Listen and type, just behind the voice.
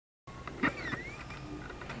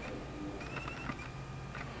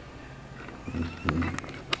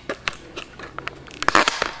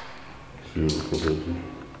Beautiful.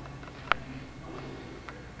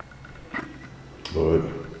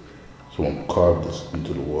 Alright, so I'm gonna carve this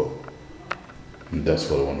into the wall. And that's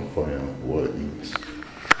what I want to find out what it means.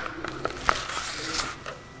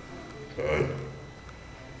 Alright.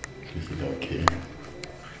 This is okay.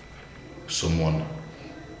 Someone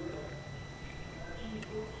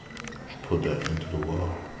put that into the wall.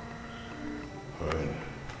 Alright.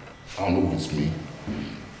 I don't know if it's me.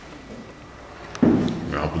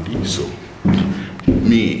 I believe so.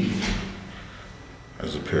 Me,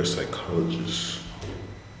 as a parapsychologist,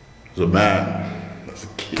 as a man, as a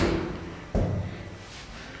kid,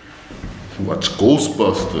 watch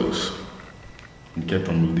Ghostbusters and kept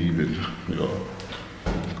on believing, you know,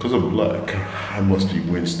 because I'm black, I must be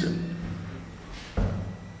Winston.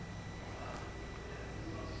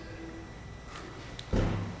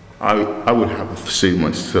 I would have to say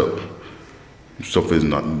myself, if stuff is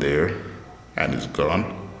not there and it's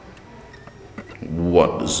gone,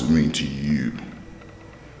 what does it mean to you?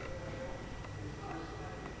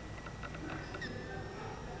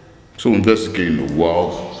 So investigating the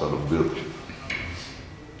walls of the building,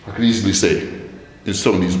 I could easily say, in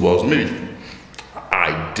some of these walls, maybe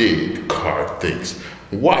I did carve things.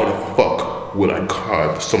 Why the fuck would I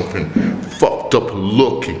carve something fucked up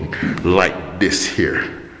looking like this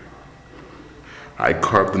here? I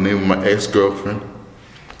carved the name of my ex-girlfriend.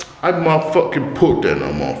 I motherfucking put that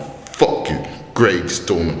on my fucking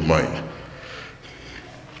gravestone of mine.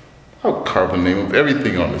 I'll carve the name of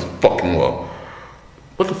everything on this fucking wall.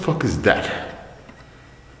 What the fuck is that?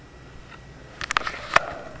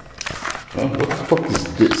 Huh? What the fuck is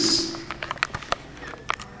this?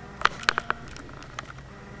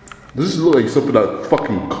 Does this look like something that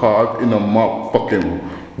fucking carved in a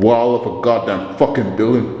motherfucking wall of a goddamn fucking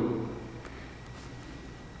building?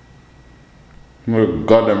 You're a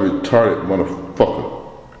goddamn retarded motherfucker.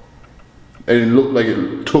 And it looked like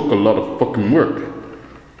it took a lot of fucking work.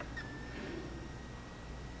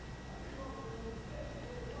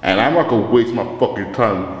 And I'm not gonna waste my fucking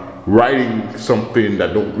time writing something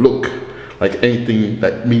that don't look like anything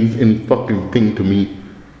that means any fucking thing to me.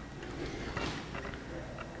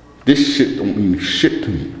 This shit don't mean shit to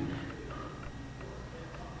me.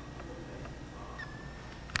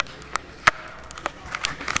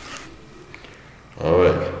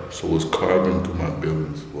 Alright, so it's carved into my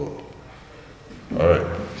building's wall. Alright,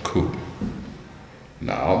 cool.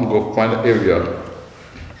 Now I'm gonna find an area,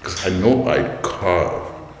 because I know I carved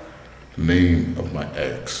the name of my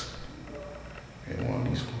ex in one of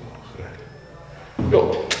these walls, right?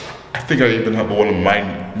 Yo, I think I even have one of my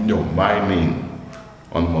name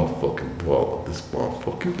on the motherfucking wall of this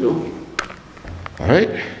motherfucking building.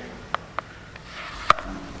 Alright?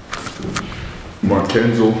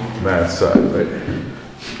 Maquezo Madsci, right?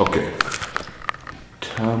 Okay.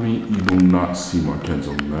 Tell me you do not see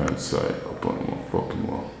Maquezo Madsci up on my fucking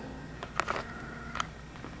wall.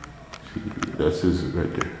 See, that's his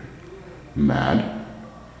right there. Mad?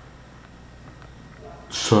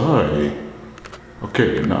 Sorry.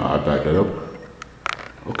 Okay, now I back that up.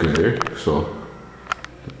 Okay, so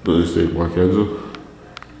does it say Maquezo?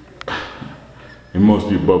 It must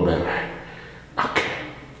be above that, right? Okay.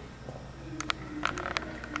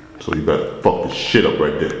 So you gotta fuck this shit up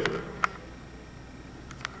right there.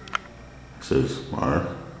 It says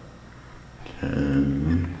Maquezo.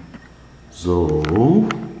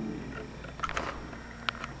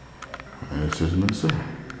 And it says Madsci.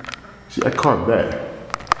 See, I carved that.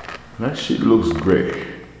 That shit looks great.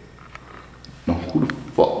 Now who the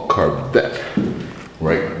fuck carved that?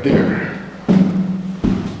 Right there.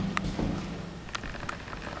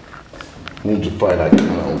 Won't you find that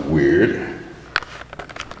kind of weird?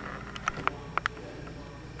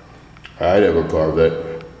 I never carved that.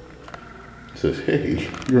 It says, hey,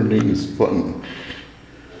 your name is funny.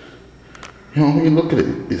 You know, when you look at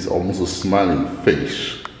it, it's almost a smiling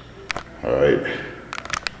face. Alright?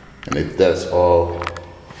 And if that's all,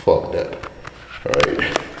 fuck that.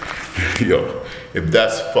 Alright? Yo, if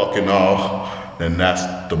that's fucking all, then that's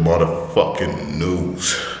the motherfucking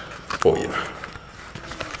news for you.